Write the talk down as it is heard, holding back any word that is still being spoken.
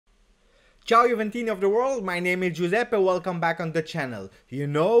Ciao Juventini of the world, my name is Giuseppe, welcome back on the channel. You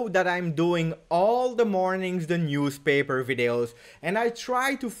know that I'm doing all the mornings the newspaper videos and I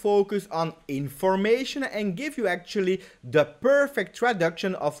try to focus on information and give you actually the perfect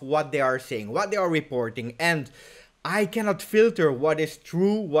traduction of what they are saying, what they are reporting, and I cannot filter what is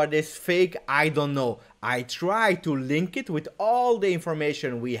true, what is fake, I don't know. I try to link it with all the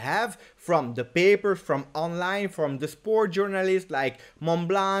information we have from the papers, from online, from the sport journalists like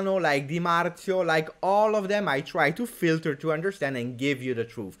Monblano, like Di Marzio, like all of them. I try to filter to understand and give you the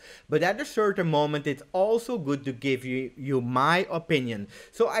truth. But at a certain moment, it's also good to give you my opinion.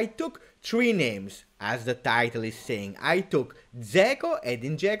 So I took three names, as the title is saying. I took Dzeko,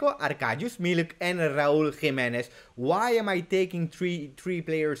 Edin Dzeko, Arkadiusz Milik, and Raul Jimenez. Why am I taking three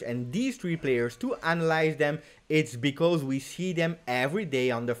players and these three players to analyze them? It's because we see them every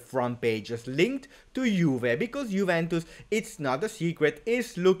day on the front pages linked to Juve, because Juventus, it's not a secret,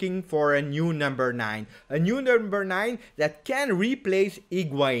 is looking for a new number 9. A new number 9 that can replace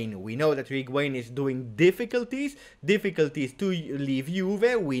Higuain. We know that Higuain is doing difficulties to leave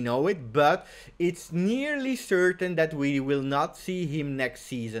Juve, we know it, but it's nearly certain that we will not see him next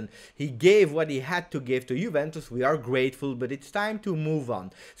season. He gave what he had to give to Juventus, we are grateful, but it's time to move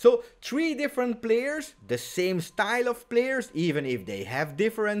on. So, three different players, the same style of players, even if they have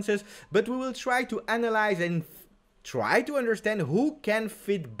differences, but we will try to analyze and try to understand who can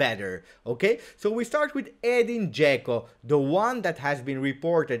fit better, okay? So we start with Edin Dzeko, the one that has been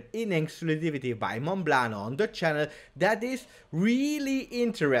reported in exclusivity by Monblano on the channel, that is really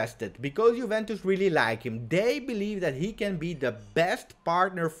interested because Juventus really like him. They believe that he can be the best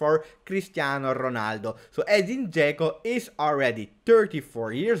partner for Cristiano Ronaldo. So Edin Dzeko is already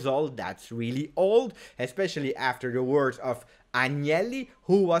 34 years old, that's really old, especially after the words of Agnelli,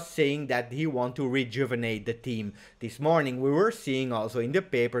 who was saying that he want to rejuvenate the team. This morning we were seeing also in the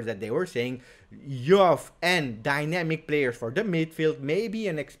papers that they were saying youth and dynamic players for the midfield, maybe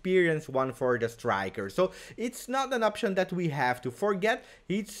an experienced one for the striker. So it's not an option that we have to forget.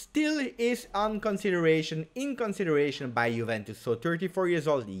 It still is in consideration by Juventus. So 34 years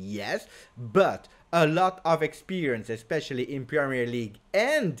old, yes, but a lot of experience, especially in Premier League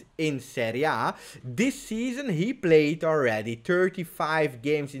and in Serie A. This season he played already 35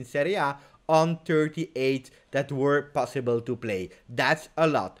 games in Serie A on 38 that were possible to play. That's a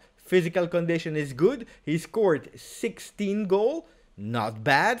lot. Physical condition is good. He scored 16 goals. Not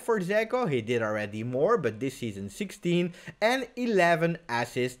bad for Dzeko, he did already more, but this season 16 and 11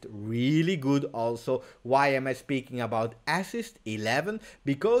 assists, really good also. Why am I speaking about assist 11?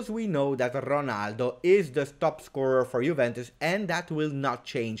 Because we know that Ronaldo is the top scorer for Juventus and that will not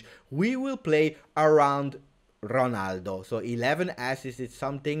change. We will play around Ronaldo. So 11 assists is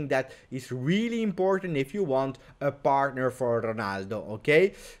something that is really important if you want a partner for Ronaldo,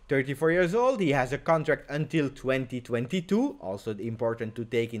 okay? 34 years old, he has a contract until 2022, also important to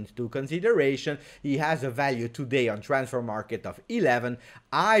take into consideration. He has a value today on transfer market of 11.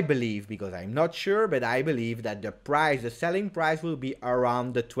 I believe, because I'm not sure, but I believe that the selling price will be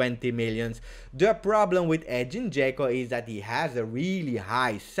around the 20 millions. The problem with Edin Dzeko is that he has a really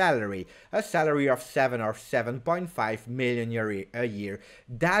high salary, a salary of 7.5 million a year.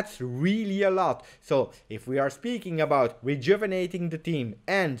 That's really a lot. So if we are speaking about rejuvenating the team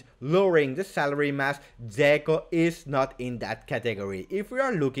and lowering the salary mass, Dzeko is not in that category. If we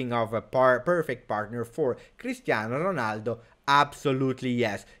are looking of a perfect partner for Cristiano Ronaldo, absolutely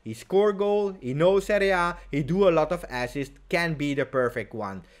yes. He score goal, he knows Serie A, he do a lot of assists, can be the perfect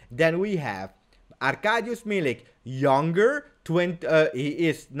one. Then we have Arkadiusz Milik, younger, he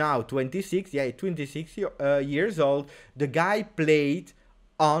is now 26, yeah, 26 years old. The guy played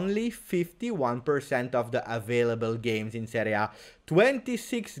only 51% of the available games in Serie A.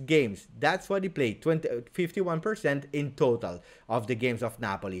 26 games, that's what he played, 51% in total of the games of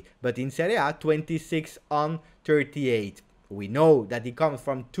Napoli. But in Serie A, 26 on 38. We know that he comes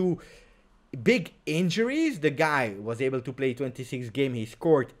from two big injuries. The guy was able to play 26 games. He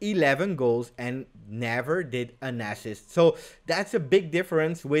scored 11 goals and never did an assist. So that's a big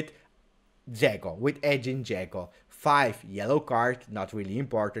difference with Dzeko, with Edin Dzeko. 5 yellow card, not really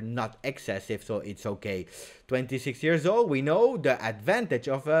important, not excessive, so it's okay. 26 years old, we know the advantage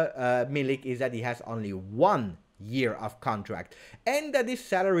of Milik is that he has only 1 year of contract and that his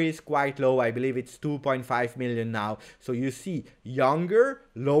salary is quite low. I believe it's 2.5 million now. So you see younger,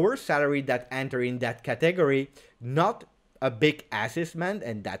 lower salary that enter in that category, not a big assist man,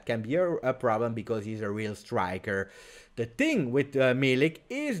 and that can be a problem because he's a real striker. The thing with Milik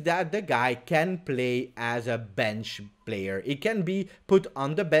is that the guy can play as a bench player. He can be put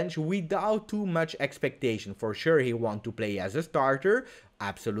on the bench without too much expectation. For sure he wants to play as a starter.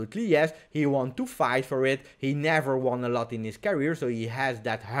 Absolutely yes, he wants to fight for it. He never won a lot in his career, so he has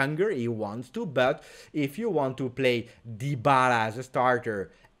that hunger, he wants to. But if you want to play Dybala as a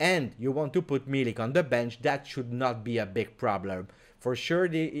starter and you want to put Milik on the bench, that should not be a big problem. For sure,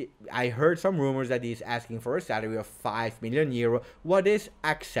 I heard some rumors that he's asking for a salary of 5 million euro, what is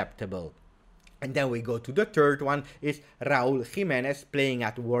acceptable. And then we go to the third one, is Raul Jimenez playing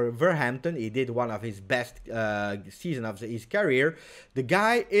at Wolverhampton. He did one of his best season of his career. The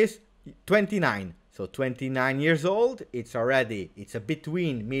guy is 29, so 29 years old. It's a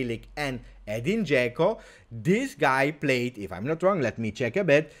between Milik and Edin Dzeko. This guy played, if I'm not wrong, let me check a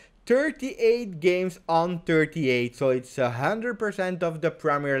bit, 38 games on 38, so it's 100% of the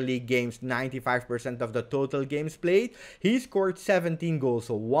Premier League games, 95% of the total games played. He scored 17 goals,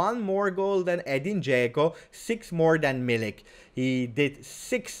 so 1 more goal than Edin Dzeko, 6 more than Milik. He did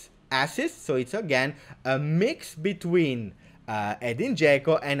 6 assists, so it's again a mix between Edin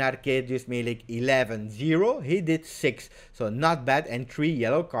Dzeko and Arkadiusz Milik. 11-0, he did 6, so not bad, and 3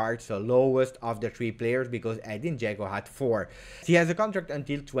 yellow cards, so lowest of the 3 players because Edin Dzeko had 4. He has a contract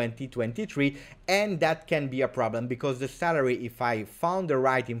until 2023, and that can be a problem because the salary, if I found the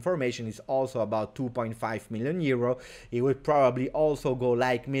right information, is also about 2.5 million euro. He would probably also go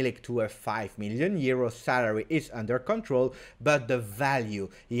like Milik to a 5 million euro salary is under control, but the value,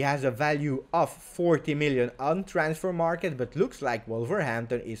 he has a value of 40 million on transfer market, but looks like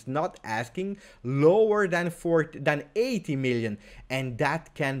Wolverhampton is not asking lower than 80 million, and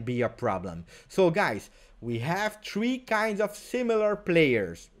that can be a problem. So guys, we have 3 kinds of similar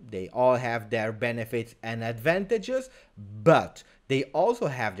players. They all have their benefits and advantages, but they also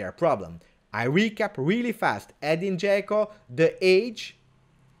have their problem. I recap really fast. Edin Dzeko, the age,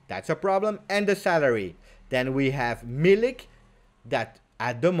 that's a problem, and the salary. Then we have Milik, that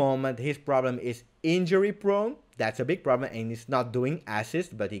at the moment his problem is injury prone. That's a big problem, and he's not doing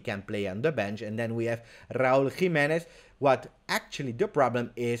assists, but he can play on the bench. And then we have Raul Jimenez. What actually the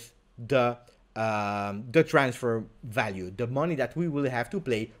problem is the transfer value, the money that we will have to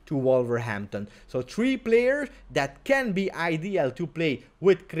play to Wolverhampton. So 3 players that can be ideal to play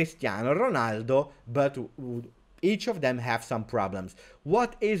with Cristiano Ronaldo, but each of them have some problems.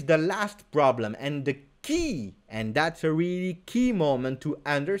 What is the last problem and the key, and that's a really key moment to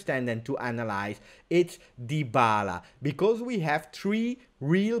understand and to analyze? It's Dybala, because we have 3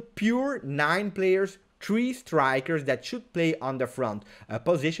 real pure 9 players, 3 strikers that should play on the front, a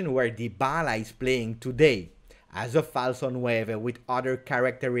position where Dybala is playing today as a falso 9 with other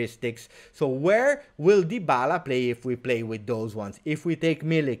characteristics. So where will Dybala play if we play with those ones? If we take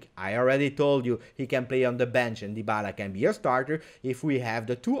Milik, I already told you he can play on the bench and Dybala can be a starter. If we have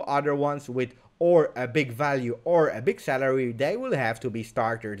the 2 other ones with or a big value or a big salary, they will have to be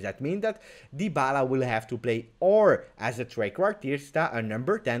starters. That means that Dybala will have to play or as a trequartista, a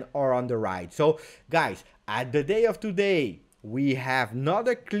number 10, or on the right. So guys, at the day of today, we have not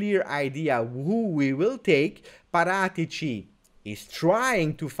a clear idea who we will take. Paratici is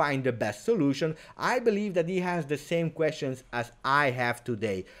trying to find the best solution. I believe that he has the same questions as I have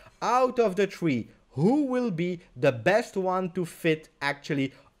today. Out of the 3, who will be the best one to fit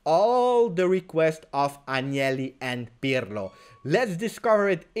actually all the requests of Agnelli and Pirlo? Let's discover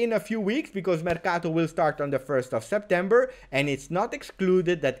it in a few weeks, because Mercato will start on the 1st of September, and it's not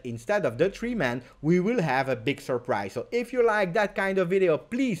excluded that instead of the 3-man, we will have a big surprise. So if you like that kind of video,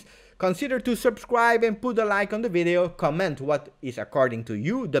 please consider to subscribe and put a like on the video. Comment what is according to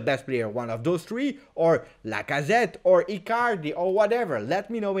you the best player, one of those 3, or Lacazette or Icardi or whatever.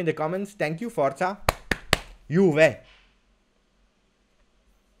 Let me know in the comments. Thank you, Forza Juve!